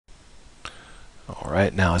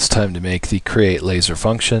Alright, now it's time to make the create laser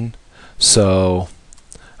function. So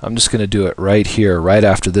I'm just going to do it right here, right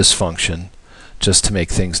after this function, just to make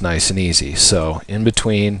things nice and easy. So in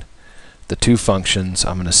between the two functions,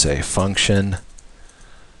 I'm going to say function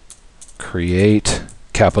create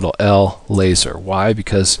capital L laser. Why?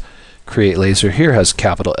 Because create laser here has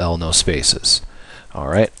capital L, no spaces.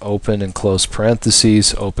 Alright, open and close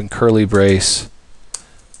parentheses, open curly brace,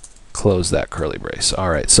 close that curly brace.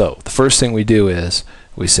 Alright, so the first thing we do is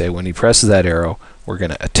we say when he presses that arrow, we're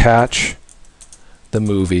going to attach the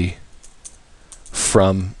movie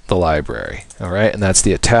from the library. Alright, and that's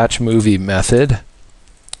the attach movie method,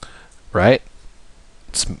 right?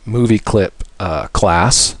 It's movie clip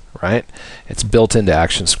class, right? It's built into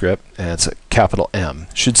Actionscript, and it's a capital M.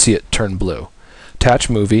 Should see it turn blue. Attach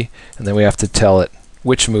movie, and then we have to tell it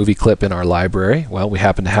which movie clip in our library. Well, we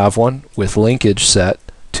happen to have one with linkage set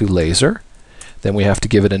to laser. Then we have to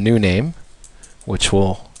give it a new name, which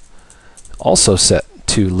will also set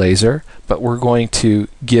to laser, but we're going to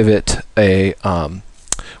give it a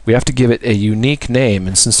we have to give it a unique name,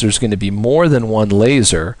 and since there's going to be more than one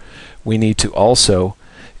laser, we need to also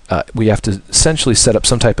we have to essentially set up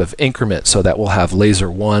some type of increment so that we'll have laser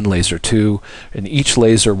 1, laser 2, and each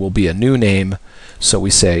laser will be a new name. So we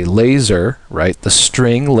say laser, right, the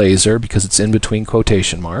string laser, because it's in between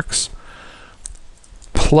quotation marks,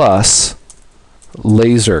 plus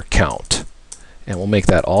laser count. And we'll make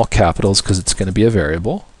that all capitals because it's going to be a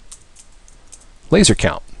variable. Laser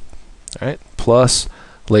count, all right, plus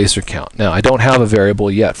laser count. Now, I don't have a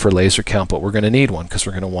variable yet for laser count, but we're going to need one because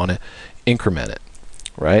we're going to want to increment it,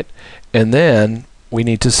 right? And then we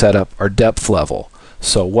need to set up our depth level.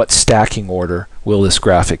 So what stacking order will this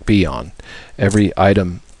graphic be on? Every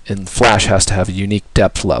item in Flash has to have a unique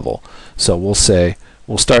depth level. So we'll say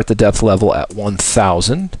we'll start the depth level at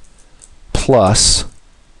 1000 plus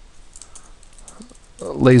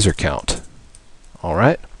laser count. All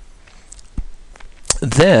right.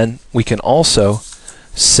 Then we can also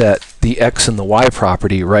set the X and the Y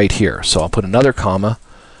property right here. So I'll put another comma,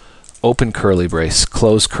 open curly brace,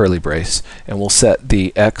 close curly brace, and we'll set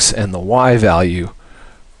the X and the Y value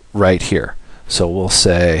right here. So we'll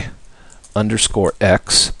say underscore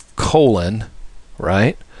X colon,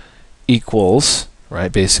 right, equals,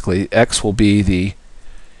 right, basically X will be the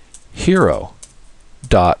hero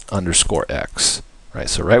dot underscore X, right?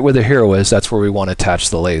 So right where the hero is, that's where we want to attach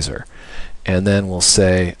the laser. And then we'll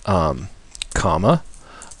say comma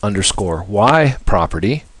underscore Y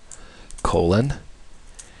property colon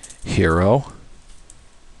hero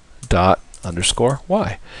dot underscore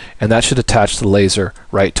Y, and that should attach the laser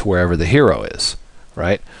right to wherever the hero is,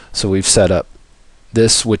 right? So we've set up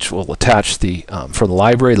this, which will attach the from the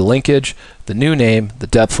library, the linkage, the new name, the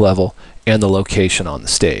depth level, and the location on the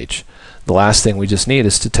stage. The last thing we just need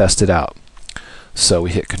is to test it out. So we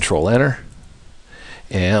hit Control Enter,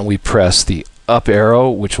 and we press the up arrow,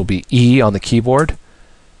 which will be E on the keyboard,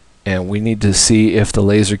 and we need to see if the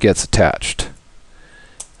laser gets attached.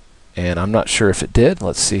 And I'm not sure if it did.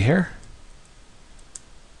 Let's see here.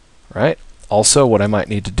 Right. Also, what I might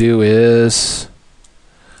need to do is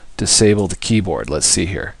disable the keyboard. Let's see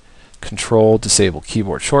here. Control, disable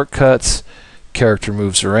keyboard shortcuts. Character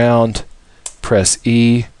moves around. Press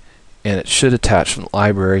E, and it should attach from the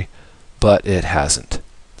library, but it hasn't.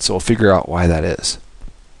 So we'll figure out why that is.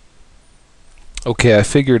 Okay, I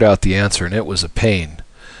figured out the answer, and it was a pain.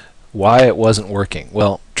 Why it wasn't working?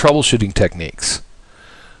 Well, troubleshooting techniques.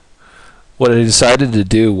 What I decided to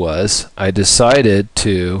do was I decided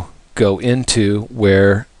to go into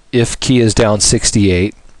where if key is down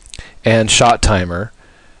 68 and shot timer,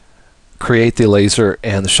 create the laser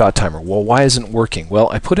and the shot timer. Well, why isn't it working? Well,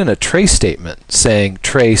 I put in a trace statement saying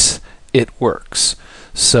trace, it works.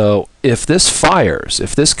 So if this fires,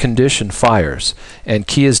 if this condition fires and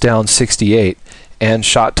key is down 68 and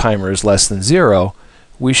shot timer is less than 0,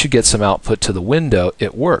 we should get some output to the window.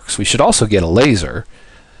 It works. We should also get a laser,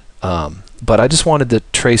 but I just wanted to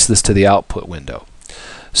trace this to the output window.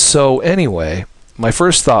 So anyway, my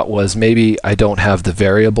first thought was maybe I don't have the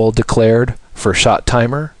variable declared for shot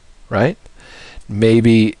timer, right?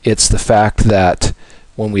 Maybe it's the fact that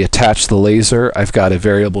when we attach the laser, I've got a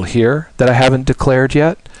variable here that I haven't declared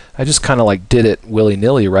yet. I just kind of like did it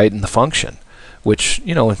willy-nilly right in the function, which,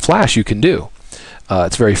 you know, in Flash you can do.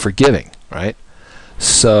 It's very forgiving, right?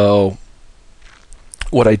 So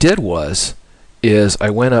what I did was I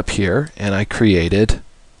went up here and I created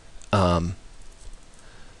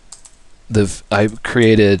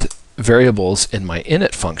variables in my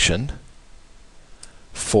init function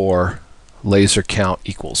for laser count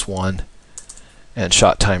equals 1 and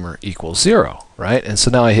shot timer equals 0, right? And so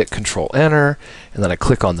now I hit Control Enter, and then I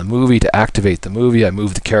click on the movie to activate the movie. I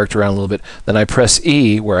move the character around a little bit. Then I press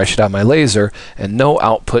E, where I should have my laser, and no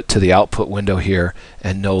output to the output window here,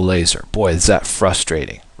 and no laser. Boy, is that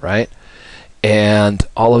frustrating, right? And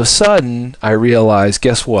all of a sudden, I realize,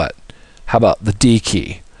 guess what? How about the D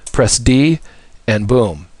key? Press D, and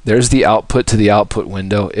boom. There's the output to the output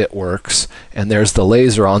window. It works. And there's the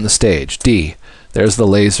laser on the stage. D. There's the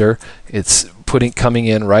laser. It's coming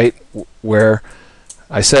in right where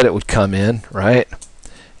I said it would come in, right?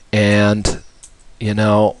 And, you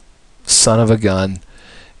know, son of a gun,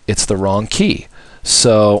 it's the wrong key.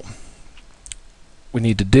 So what we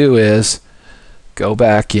need to do is go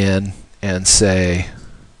back in and say,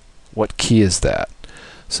 what key is that?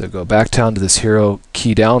 So go back down to this hero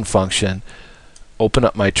key down function, open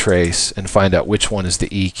up my trace, and find out which one is the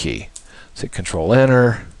E key. So hit Control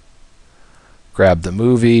Enter, grab the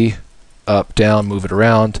movie, up, down, move it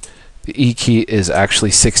around. The E key is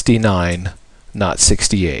actually 69, not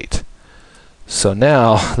 68. So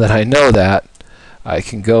now that I know that, I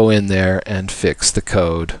can go in there and fix the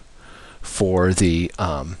code for the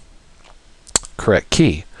correct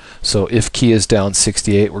key. So if key is down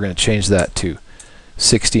 68, we're going to change that to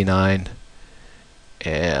 69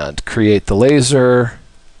 and create the laser,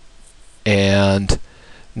 and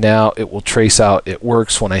now it will trace out. It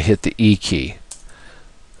works when I hit the E key.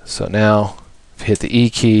 So now hit the E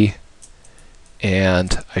key,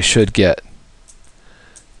 and I should get,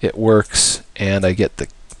 it works, and I get the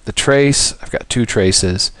trace. I've got two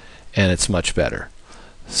traces, and it's much better.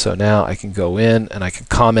 So now I can go in and I can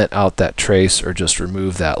comment out that trace or just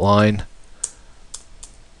remove that line.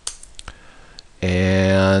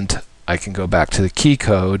 And I can go back to the key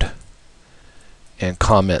code and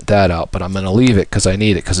comment that out, but I'm going to leave it because I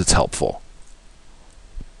need it because it's helpful.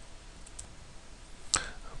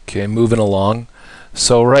 Okay, moving along.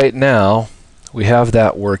 So right now we have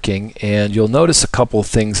that working, and you'll notice a couple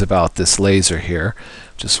things about this laser here.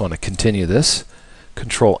 Just want to continue this.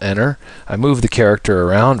 Control Enter. I move the character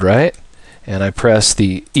around, right? And I press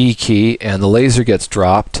the E key, and the laser gets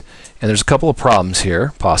dropped. And there's a couple of problems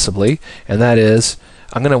here, possibly, and that is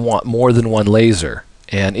I'm going to want more than one laser.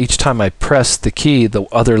 And each time I press the key, the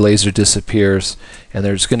other laser disappears, and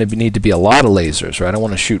there's going to need to be a lot of lasers, right? I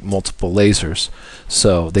want to shoot multiple lasers,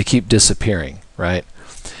 so they keep disappearing, right?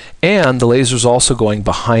 And the laser's also going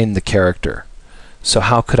behind the character. So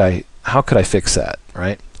how could I fix that,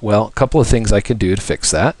 right? Well, a couple of things I can do to fix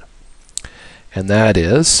that, and that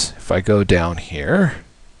is if I go down here,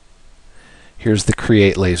 here's the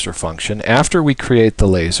create laser function. After we create the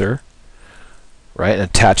laser, right, and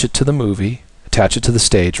attach it to the movie, attach it to the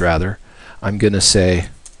stage rather, I'm going to say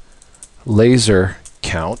laser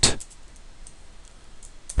count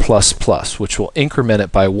plus plus, which will increment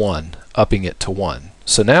it by 1, upping it to 1.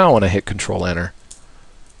 So now when I hit Control Enter,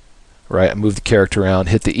 right, I move the character around,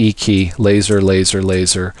 hit the E key, laser, laser,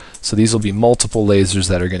 laser. So these will be multiple lasers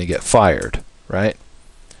that are going to get fired, right?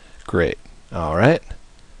 Great. All right.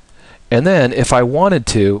 And then if I wanted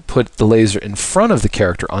to put the laser in front of the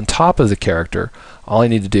character, on top of the character, all I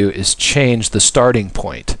need to do is change the starting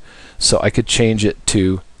point. So I could change it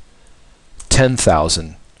to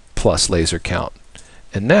 10,000 plus laser count.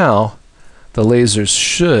 And now the lasers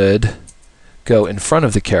should go in front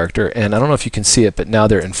of the character, and I don't know if you can see it, but now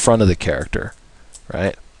they're in front of the character,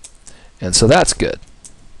 right? And so that's good.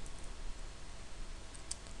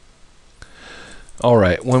 All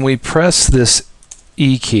right, when we press this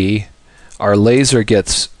E key, our laser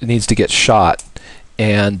needs to get shot,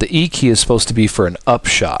 and the E key is supposed to be for an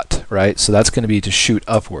upshot, right? So that's going to be to shoot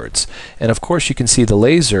upwards. And of course you can see the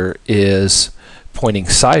laser is pointing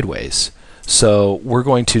sideways. So we're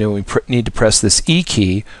going to, when we need to press this E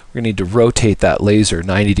key, we're going to need to rotate that laser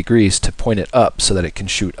 90 degrees to point it up so that it can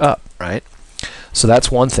shoot up, right? So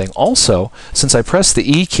that's one thing. Also, since I press the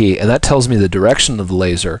E key, and that tells me the direction of the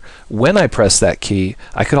laser, when I press that key,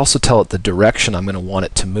 I could also tell it the direction I'm going to want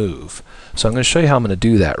it to move. So I'm going to show you how I'm going to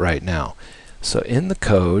do that right now. So in the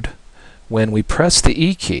code, when we press the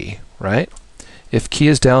E key, right, if key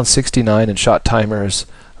is down 69 and shot timer is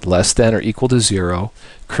less than or equal to 0,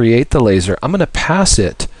 create the laser. I'm going to pass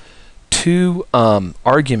it two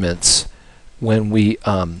arguments when we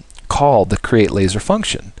call the create laser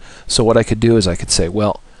function. So what I could do is I could say,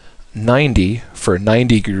 well, 90 for a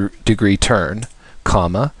 90-degree turn,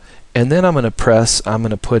 comma, and then I'm going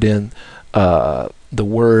to put in the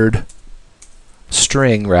word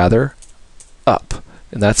string rather, up,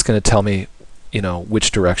 and that's going to tell me, you know,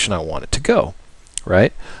 which direction I want it to go,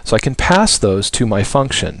 right? So I can pass those to my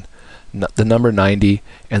function, the number 90,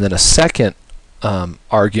 and then a second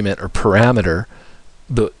argument or parameter,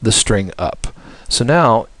 the string up. So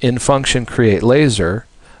now in function create laser,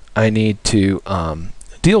 I need to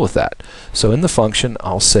deal with that. So in the function,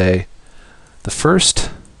 I'll say the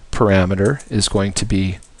first parameter is going to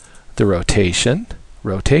be the rotation,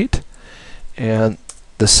 rotate, and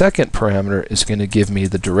the second parameter is going to give me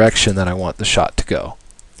the direction that I want the shot to go.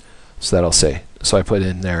 So that'll say, so I put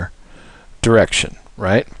in there direction,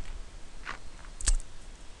 right?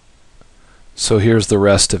 So here's the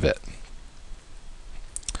rest of it.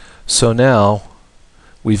 So now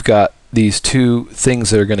we've got these two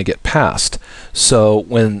things that are going to get passed. So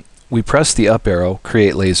when we press the up arrow,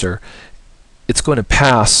 create laser, it's going to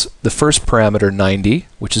pass the first parameter 90,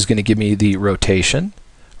 which is going to give me the rotation,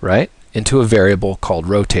 right, into a variable called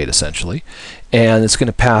rotate essentially. And it's going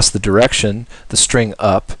to pass the direction, the string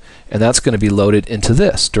up, and that's going to be loaded into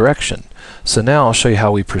this direction. So now I'll show you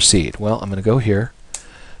how we proceed. Well, I'm going to go here.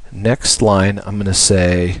 Next line, I'm going to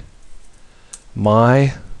say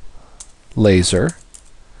my laser,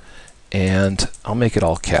 and I'll make it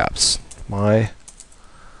all caps. My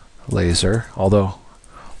laser, although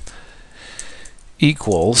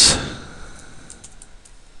equals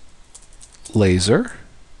laser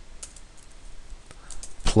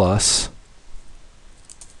plus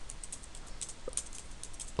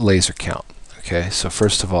laser count. Okay, so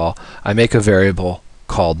first of all, I make a variable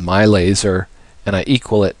called my laser and I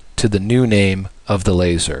equal it to the new name of the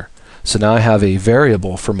laser. So now I have a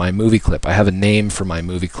variable for my movie clip. I have a name for my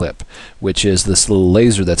movie clip, which is this little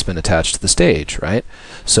laser that's been attached to the stage, right?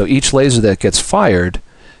 So each laser that gets fired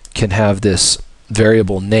can have this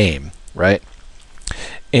variable name, right?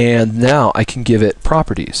 And now I can give it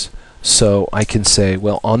properties. So I can say,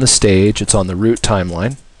 well, on the stage, it's on the root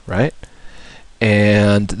timeline, right?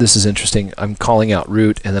 And this is interesting. I'm calling out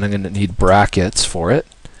root, and then I'm going to need brackets for it.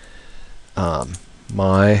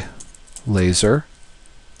 My laser,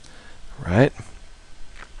 right?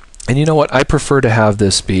 And you know what? I prefer to have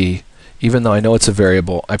this be, even though I know it's a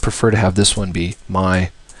variable, I prefer to have this one be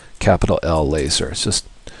my capital L laser. It's just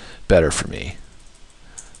better for me.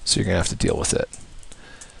 So you're going to have to deal with it.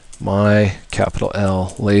 My capital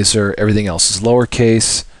L laser. Everything else is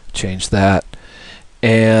lowercase. Change that.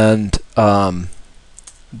 And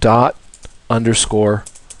dot underscore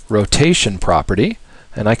rotation property.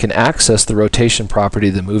 And I can access the rotation property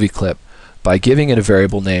of the movie clip by giving it a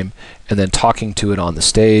variable name and then talking to it on the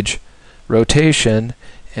stage. Rotation,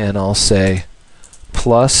 and I'll say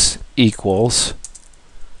plus equals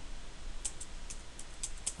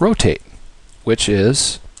rotate, which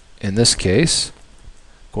is, in this case,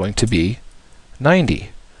 going to be 90.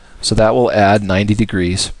 So that will add 90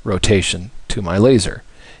 degrees rotation to my laser.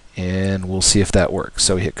 And we'll see if that works.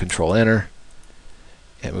 So we hit Control Enter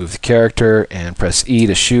and move the character and press E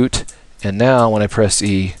to shoot. And now when I press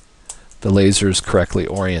E, the laser is correctly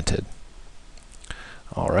oriented.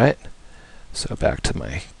 Alright, so back to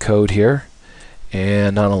my code here.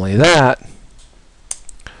 And not only that,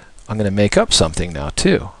 I'm going to make up something now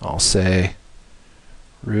too. I'll say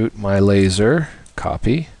root my laser,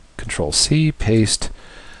 copy, Control C, paste,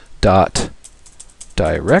 dot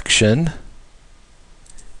direction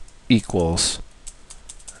equals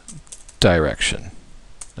direction.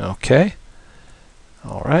 Okay,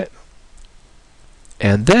 alright.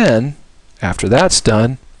 And then, after that's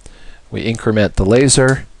done, we increment the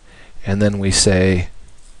laser, and then we say,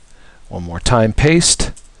 one more time,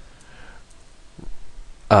 paste,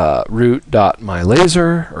 root dot my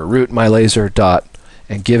laser, or root my laser dot,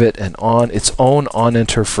 and give it an its own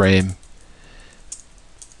onEnter frame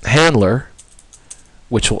handler,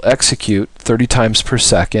 which will execute 30 times per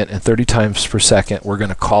second, and 30 times per second we're going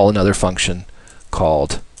to call another function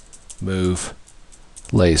called move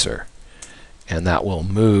laser, and that will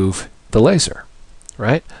move the laser,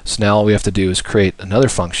 right? So now all we have to do is create another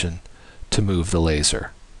function to move the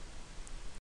laser.